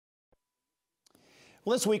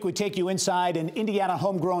Well, this week we take you inside an Indiana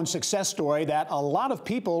homegrown success story that a lot of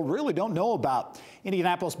people really don't know about.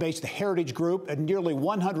 Indianapolis-based Heritage Group, a nearly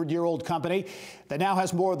 100-year-old company that now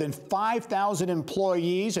has more than 5,000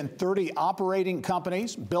 employees and 30 operating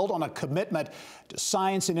companies, built on a commitment to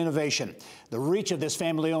science and innovation. The reach of this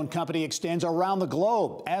family-owned company extends around the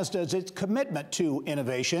globe, as does its commitment to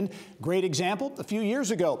innovation. Great example, a few years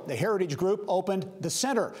ago, the Heritage Group opened the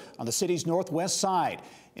center on the city's northwest side.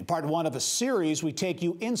 In part one of a series, we take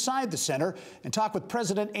you inside the center and talk with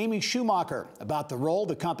President Amy Schumacher about the role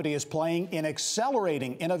the company is playing in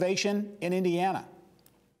accelerating innovation in Indiana.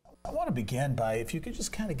 I want to begin by, if you could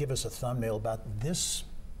just kind of give us a thumbnail about this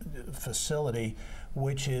facility,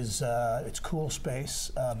 which is, it's cool space,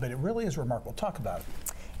 but it really is remarkable. Talk about it.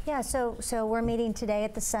 Yeah, so we're meeting today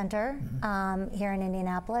at the center here in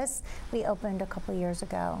Indianapolis. We opened a couple years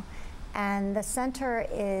ago. And the center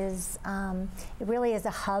is, it really is a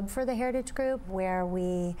hub for the Heritage Group, where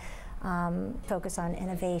we focus on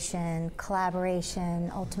innovation,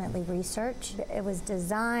 collaboration, ultimately research. It was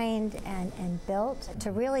designed and built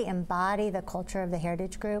to really embody the culture of the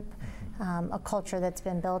Heritage Group, a culture that's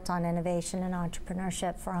been built on innovation and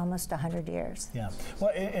entrepreneurship for almost 100 years. Yeah.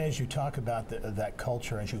 Well, as you talk about that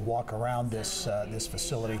culture, as you walk around this this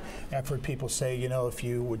facility, I've heard people say, you know, if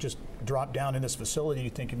you would just drop down in this facility, you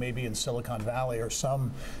think you may be in Silicon Valley or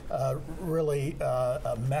some really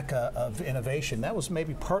a mecca of innovation. That was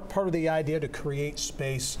maybe part of the idea, to create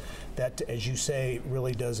space that, as you say,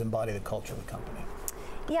 really does embody the culture of the company.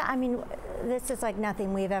 Yeah, I mean, this is like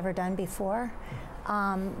nothing we've ever done before.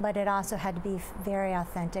 But it also had to be very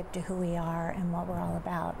authentic to who we are and what we're all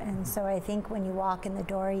about. And so I think when you walk in the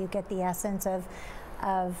door, you get the essence of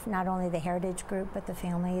not only the Heritage Group, but the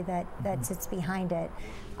family that sits behind it.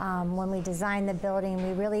 When we designed the building,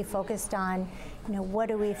 we really focused on, you know, what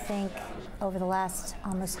do we think over the last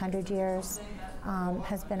almost 100 years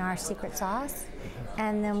has been our secret sauce.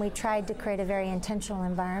 And then we tried to create a very intentional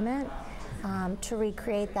environment to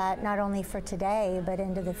recreate that, not only for today, but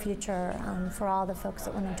into the future for all the folks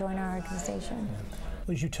that want to join our organization.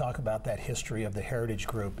 As you talk about that history of the Heritage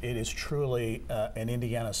Group, it is truly an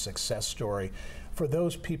Indiana success story. For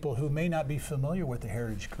those people who may not be familiar with the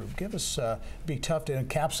Heritage Group, give us, be tough to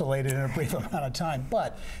encapsulate it in a brief amount of time,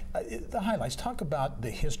 but the highlights. Talk about the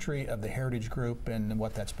history of the Heritage Group and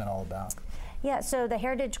what that's been all about. Yeah, so the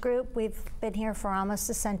Heritage Group, we've been here for almost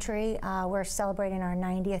a century. We're celebrating our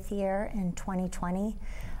 90th year in 2020.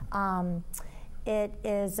 It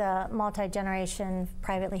is a multi-generation,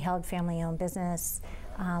 privately held, family-owned business.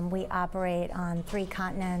 We operate on 3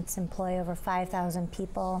 continents, employ over 5,000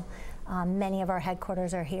 people. Many of our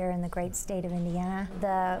headquarters are here in the great state of Indiana.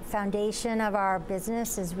 The foundation of our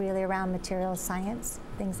business is really around materials science,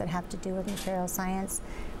 things that have to do with materials science.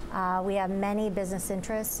 We have many business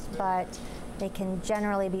interests, but they can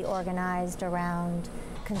generally be organized around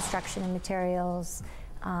construction and materials,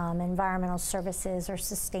 environmental services or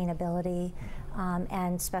sustainability,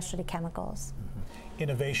 and specialty chemicals.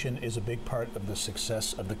 Innovation is a big part of the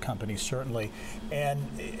success of the company, certainly. And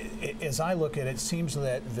as I look at it, it seems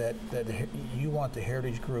that you want the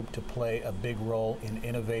Heritage Group to play a big role in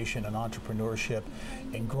innovation and entrepreneurship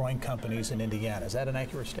and growing companies in Indiana. Is that an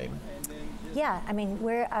accurate statement? Yeah, I mean,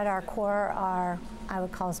 we're at our core are, I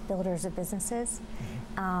would call us builders of businesses.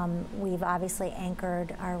 We've obviously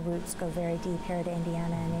anchored, our roots go very deep here to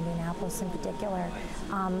Indiana and Indianapolis in particular,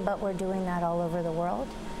 but we're doing that all over the world.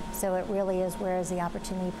 So it really is where the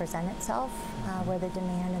opportunity present itself, where the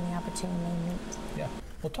demand and the opportunity may meet. Yeah.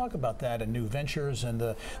 We'll talk about that and new ventures and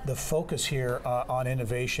the focus here on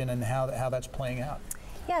innovation and how that's playing out.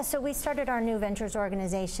 Yeah, so we started our New Ventures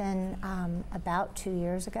organization about 2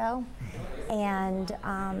 years ago, and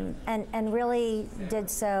really did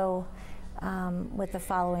so with the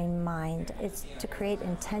following in mind. It's to create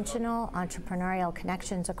intentional entrepreneurial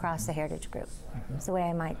connections across the Heritage Group, is the way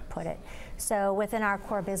I might put it. So within our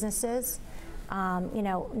core businesses, you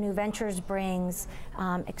know, New Ventures brings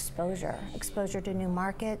exposure to new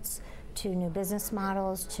markets, to new business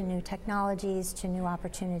models, to new technologies, to new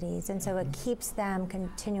opportunities. And so it keeps them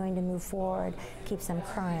continuing to move forward, keeps them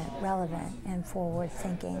current, relevant, and forward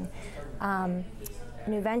thinking.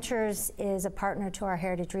 New Ventures is a partner to our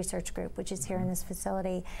Heritage Research Group, which is here in this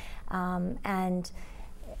facility. And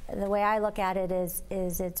the way I look at it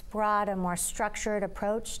is it's brought a more structured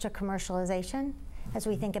approach to commercialization as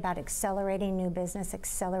we think about accelerating new business,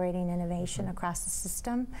 accelerating innovation across the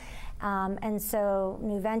system. And so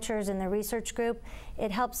New Ventures in the research group, it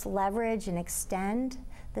helps leverage and extend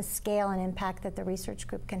the scale and impact that the research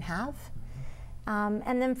group can have.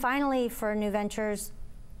 And then finally, for New Ventures,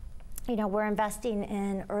 you know, we're investing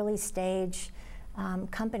in early stage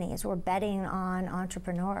companies. We're betting on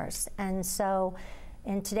entrepreneurs. And so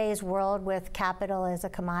in today's world with capital as a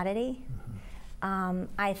commodity,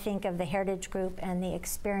 I think of the Heritage Group and the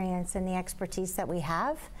experience and the expertise that we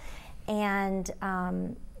have. And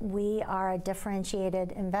we are a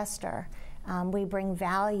differentiated investor. We bring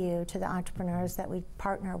value to the entrepreneurs that we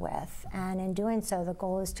partner with. And in doing so, the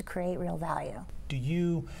goal is to create real value. Do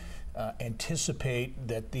you anticipate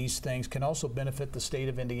that these things can also benefit the state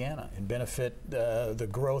of Indiana and benefit the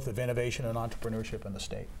growth of innovation and entrepreneurship in the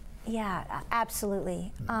state? Yeah,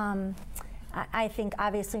 absolutely. I think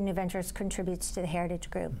obviously New Ventures contributes to the Heritage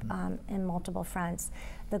Group in multiple fronts.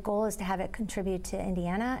 The goal is to have it contribute to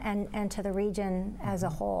Indiana and to the region as a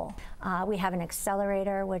whole. We have an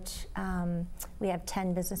accelerator, which we have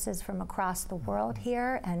 10 businesses from across the world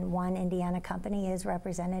here, and one Indiana company is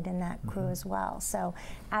represented in that crew as well. So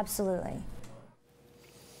absolutely.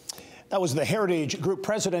 That was the Heritage Group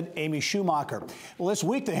President, Amy Schumacher. Well, this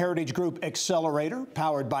week, the Heritage Group Accelerator,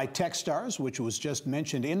 powered by Techstars, which was just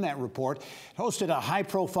mentioned in that report, hosted a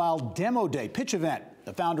high-profile demo day pitch event.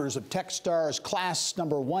 The founders of Techstars Class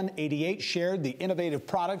number 188 shared the innovative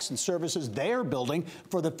products and services they are building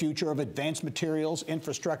for the future of advanced materials,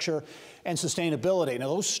 infrastructure, and sustainability. Now,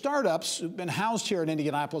 those startups who've been housed here in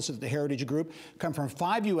Indianapolis at the Heritage Group come from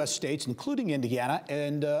 5 U.S. states, including Indiana,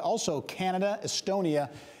 and also Canada, Estonia,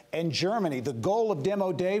 and Germany. The goal of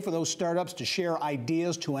Demo Day for those startups to share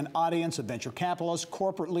ideas to an audience of venture capitalists,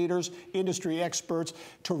 corporate leaders, industry experts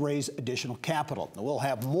to raise additional capital. Now, we'll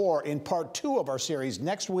have more in part 2 of our series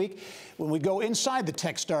next week when we go inside the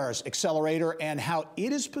Techstars Accelerator and how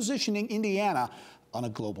it is positioning Indiana on a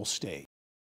global stage.